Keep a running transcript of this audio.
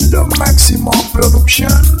Maximum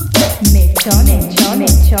Production.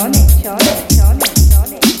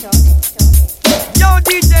 Yo,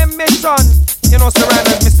 DJ Mission. You know,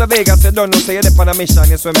 surrounded Mr. Vegas, you don't know, say you're on a mission.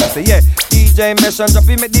 Yes, when I say, yeah. DJ Mission, drop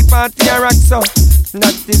in, make the party a rock, so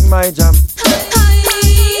that is my jam.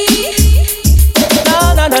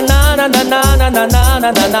 Na na na na na na na na na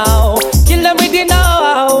na na na. Kill them with the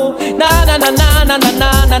now. Na na na na na na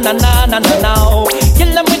na na na na na na na.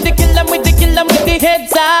 Kill them with the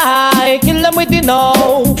heads high. Kill them with the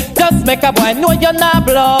no. Just make a boy know you're not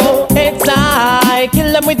blow. Heads high.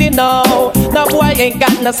 Kill them with the no. No boy ain't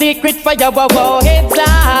got no secret for your wow. Heads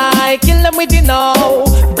high. Kill them with the no.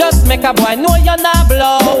 Just make a boy know you're not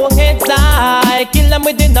blow. Heads high. Kill them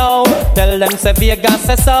with the no. Tell them say Vegas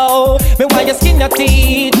say so. Me why you skin your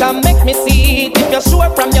teeth and make me see it. If you're sure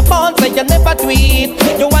from your phone say you never tweet.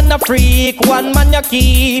 You wanna freak, one man you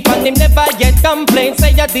keep. And him never yet complain,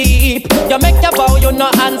 say you deep. You make your bow, you no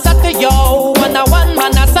answer to yo. And a one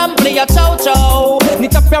man a sample your chow chow.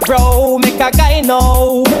 Knit up your bro, make a guy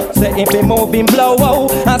know. Say if he moving blow,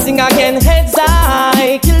 and sing again heads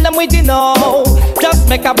high. Kill them with the no. Just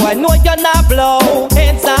make a boy know you're not blow.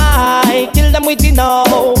 Heads high, kill them with the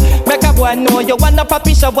no. Make a boy know you wanna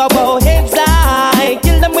puppy show, heads high.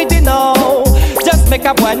 Kill them with the no. Just make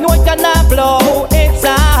a boy know you're not blow. Heads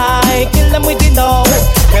high, kill them with the no.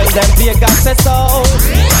 Tell them Vegas say so.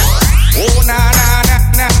 Oh na na na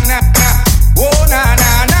na na na. Oh na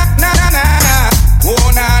na na na na na.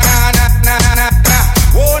 Oh na na na na na na.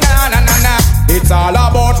 Oh na na na na. It's all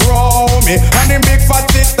about Romy and them big fat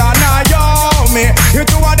sister Naomi. You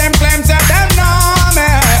two of them claims that them know me.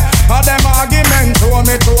 All them argument to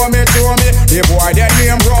me. The boy their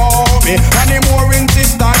name Romy and the more in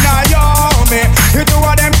sister Naomi. You two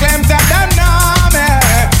of them claims that them know me.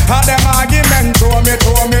 All them argument to me.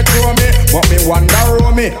 But me wonder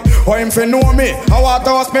Romy, how him fi know me? I want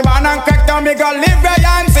to host me man and crack down me go live where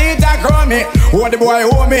and see it a grow me. Oh the boy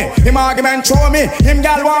owe me, him argument show me. Him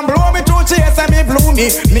gal want blow me to chase and me blew me.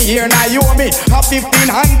 Me here now you owe me, a 15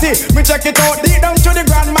 auntie. Me check it out deep down to the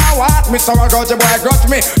grandma what. Me so I got the boy grudge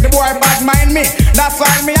me, the boy bad mind me. That's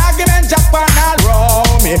why me argument Japan all row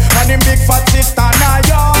me. And him big fat sister now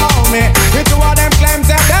you me. The two of them claims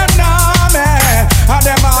that them know me. And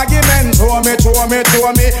them argument show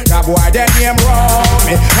me. That boy their name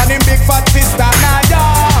Romy and him big fat sister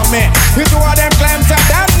Naomi. You two of them claims that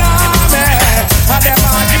them know me. And them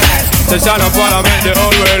argument. So shall I follow make the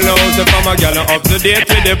whole world know. So from a gal up to date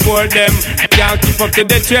we deport them. Can't keep up to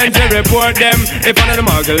the trends we report them. If one of the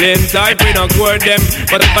muggling type we don't court them.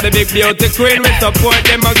 But if for the big beauty queen we support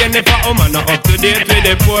them. Again if a woman not up to date we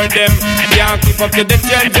deport them. Can't keep up to the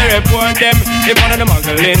trends we report them. If one of the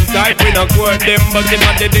muggling type we don't court them. But if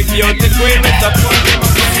for the big beauty queen we support them.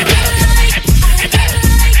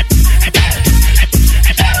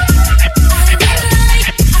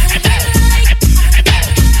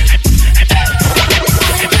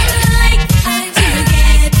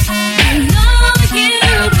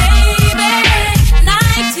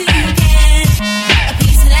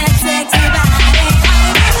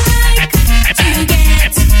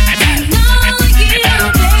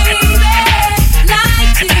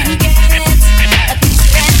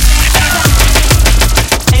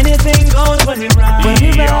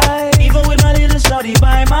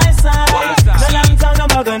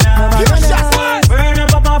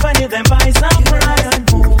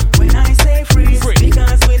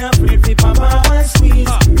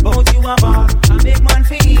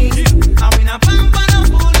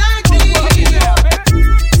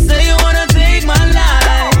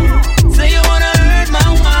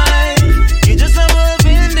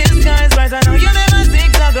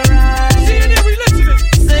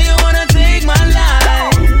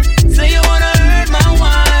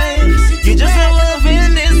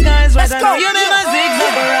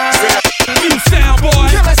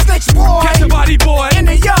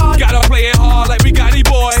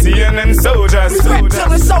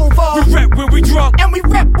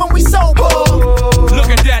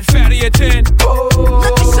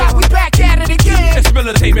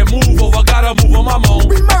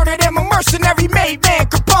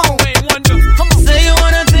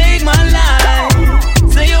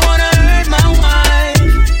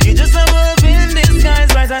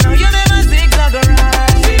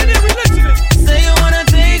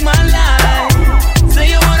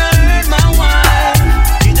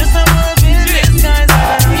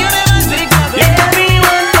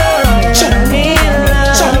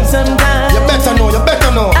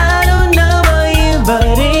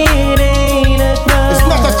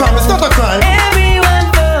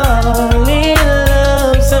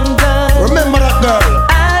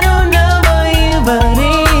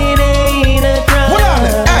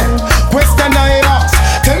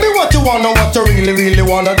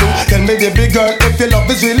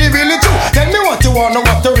 is really, really true. Tell me what you wanna,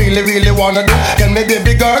 what you really, really wanna do. Tell me,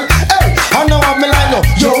 baby girl, hey, I know what me like now.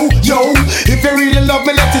 Yo, yo, if you really love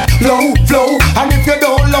me, let it flow, flow. And if you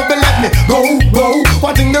don't love me, let me go, go.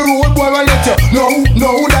 What in the road, boy, I let you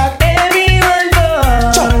know that everyone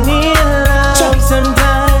born in love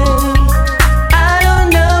sometimes. I don't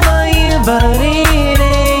know about you, but it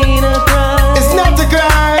ain't a crime. It's not a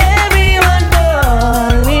crime. Everyone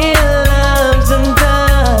born in love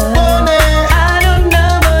sometimes. I don't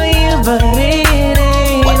know about you, but it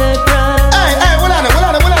ain't a crime. Hey, what on.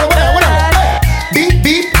 Hey, beep,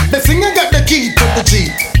 beep, the singer got the key to the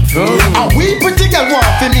Jeep. And we pretty girl want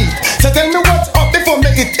to meet. So tell me what's up before me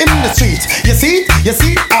it in the streets. You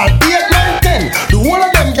see, all 8, 9, 10. The whole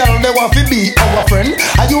of them girl they want to be our friend.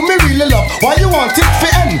 And you me really love, why you want it to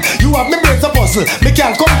end? You have me brains a puzzle, me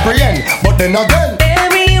can't comprehend. But then again,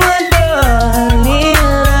 everyone born in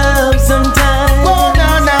love sometimes. Oh,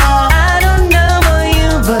 no. I don't know about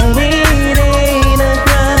you, but it ain't a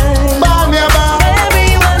crime.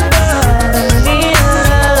 Everyone born in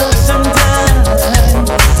love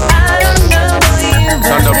sometimes. I don't know about you,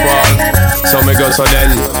 but So me go so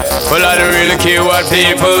then. Well, I don't really care what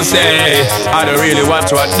people say. I don't really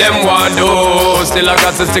watch what them want do. Still I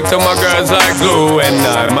got to stick to my girls like glue. And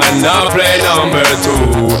I might not play number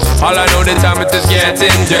 2. All I know the time it is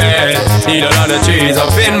getting jet. Need a lot of trees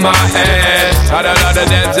up in my head. Had a lot of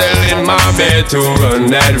dental in my bed to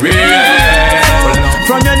run that real.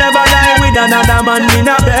 From you never lie with another man in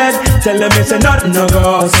a bed. Tell them it's a nothing no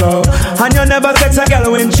go so. And you never sex a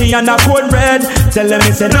girl when she on a cold red. Tell them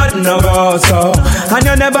it's a nothing no go so. And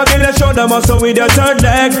you never build a shoulder muscle with your third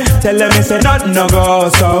leg. Tell them it's a nothing no go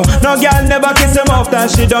so. No girl never kiss him off that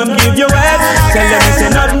she don't give you head. Tell them it's a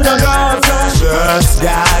nothing no go so. Just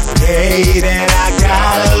got paid and I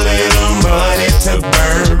got a little money to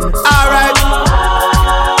burn. Alright.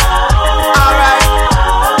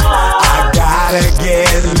 Gotta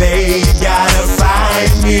get laid, gotta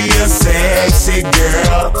find me a sexy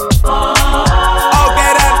girl.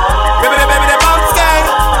 Okay then, baby, the bounce gang.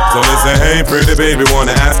 So listen, hey pretty baby,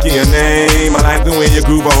 wanna ask you your name. I like the way you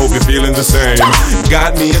groove, I hope you're feeling the same.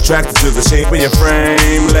 Got me attracted to the shape of your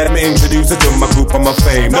frame. Let me introduce you to my group of my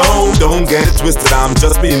fame. No, don't get it twisted, I'm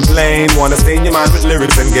just being plain. Wanna stain your mind with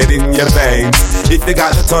lyrics and get in your veins. If you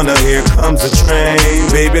got the tunnel, here comes the train.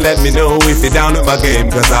 Baby, let me know if you're down with my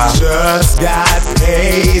game, cause I just got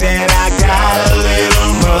paid and I got a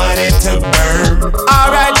little money to burn.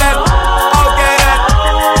 Alright then, okay then.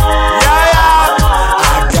 Yeah.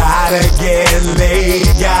 I gotta get laid,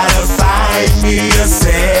 gotta find me a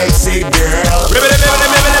sexy girl.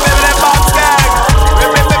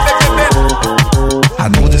 I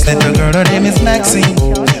know this little girl, her name is Maxine.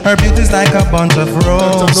 Her beauty's like a bunch of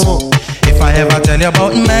roses. If I ever tell you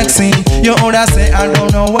about Maxine, you older say I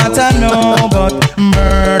don't know what I know, but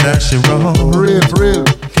murder she wrote. Real.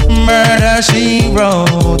 Murder she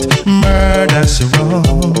wrote. Murder she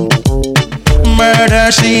wrote.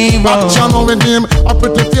 Murder she wrote. Action with him, a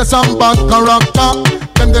pretty face and bad character.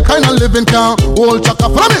 Them the kind of living can hold chaka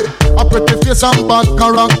from me. A pretty face and bad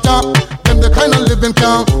character. Them the kind of living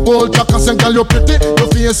can hold chaka. Say girl you pretty, your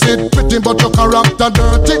face it pretty, but your character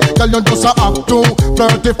dirty. Girl you just a act too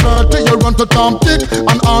flirty. You run to Tom Dick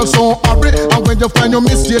and also hurry. And when you find your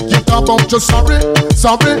mistake, you talk about you sorry.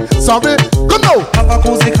 Come now. Have a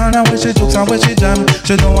cozy corner where she jokes and where she jam.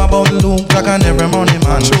 She know about the loop like an every money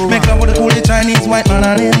man. Make love with the coolie Chinese, white man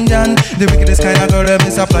and Indian. The wickedest kind of girl that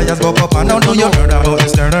Mr. Flyers go up and down. Know you heard about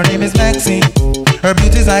this girl, her name is Maxine. Her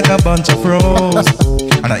beauty's like a bunch of roses.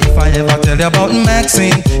 And if I ever tell you about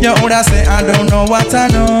Maxine, you would say I don't know what I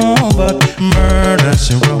know, but murder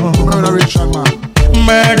she wrote. Murder Richard man.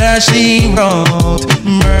 Murder she wrote.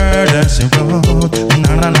 Murder she wrote.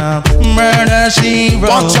 Na. Murder she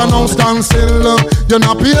wrote. Watch you now stand still. You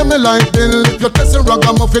not pay me like bill. If you test a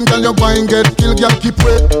ragamuffin, girl you go and get killed. Girl keep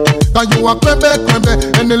wait. Cause you a crembe.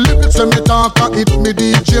 And the lyrics when me talk hit me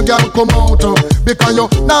DJ girl come out. Because you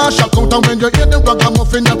nah shock out. And when you hear the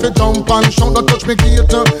ragamuffin you fi jump and shout. Don't touch me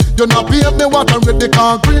gate. You not pay me what I read. The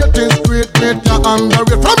concrete is great. You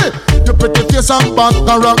underrate from me. You pretty face and bad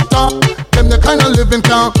character. Them the kind of living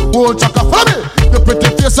can hold chaka for me. You pretty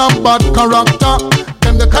face and bad character.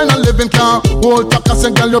 Them the kind of living can hold chaka. Say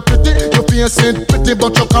girl you pretty, you face it pretty,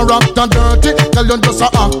 but your character dirty. Girl you just a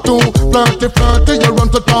act too flirty. You run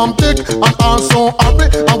to Tom Dick and also hurry.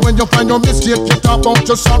 And when you find your mistake, you talk about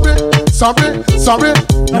you sorry.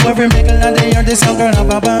 Now every middle of the year, this young girl have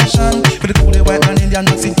a passion for the coolie white man Indian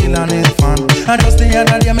mixing kill and his fan. And just the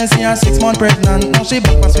other day, me see her 6 months pregnant. Now she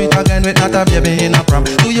back for sweet again with not a baby in a prom.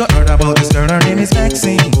 Do you heard about this girl? Her name is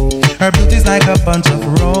Maxine. Her beauty's like a bunch of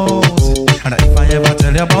roses. And if I ever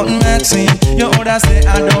tell you about Maxine, you would woulda say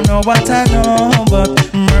I don't know what I know, but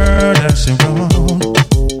murder she wrote,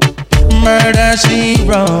 murder she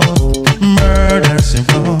wrote, murder she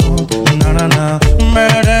wrote, no,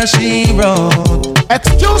 murder she wrote.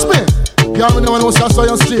 Excuse me, y'all know when I was so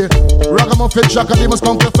you say, ragamuffin jack and they must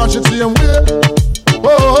come to flash it same way.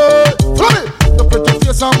 Oh, follow me. The pretty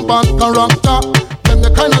face and bad character, them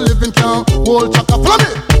the kind of living can hold chaka. Follow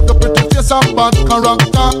me. The pretty face and bad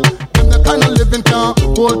character, them the kind of living can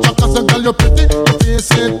hold chaka. So girl you pretty, your face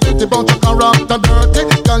ain't pretty, but your character dirty.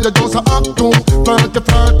 Girl you just act too flirty.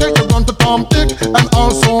 You run to Tom Dick and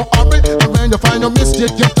also hurry. And when you find your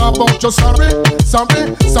mistake, you talk about your sorry.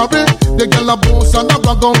 The girl a boss and a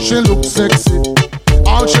brag on, she look sexy.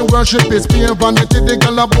 All she worship is pure vanity. The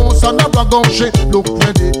girl a boss and a brag on, she look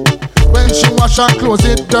ready. When she wash her clothes,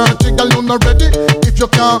 it dirty, girl, you not ready. If you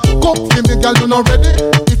can't cook for me, girl, you not ready.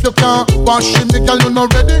 If you can't wash for me, girl, you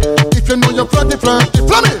not ready. If you know you're flirty,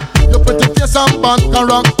 flummy. Your pretty face and bad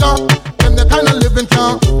character, them the kind of living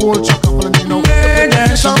can hold chaka. Follow me now. Your pretty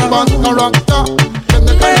face and bad character, them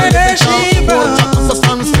the kind of living can hold chaka. So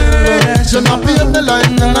stand still, you not pay me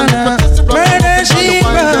like that. Murder she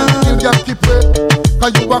wrote, you keep it.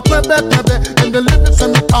 Cause you a crebe, and the lyrics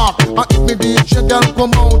and the talk. And if me DJ girl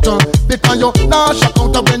come out, because you nah shock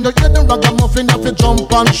out when you hear the ragamuffin, if you jump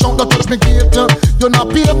and shout, don't touch me gate. You not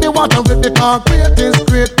pay me water with the car, great is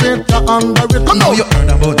great, you're under it. Come now you heard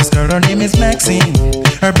about this girl, her name is Maxine.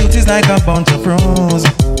 Her beauty's like a bunch of roses.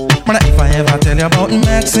 But if I ever tell you about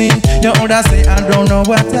Maxine, you woulda say I don't know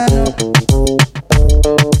what I know.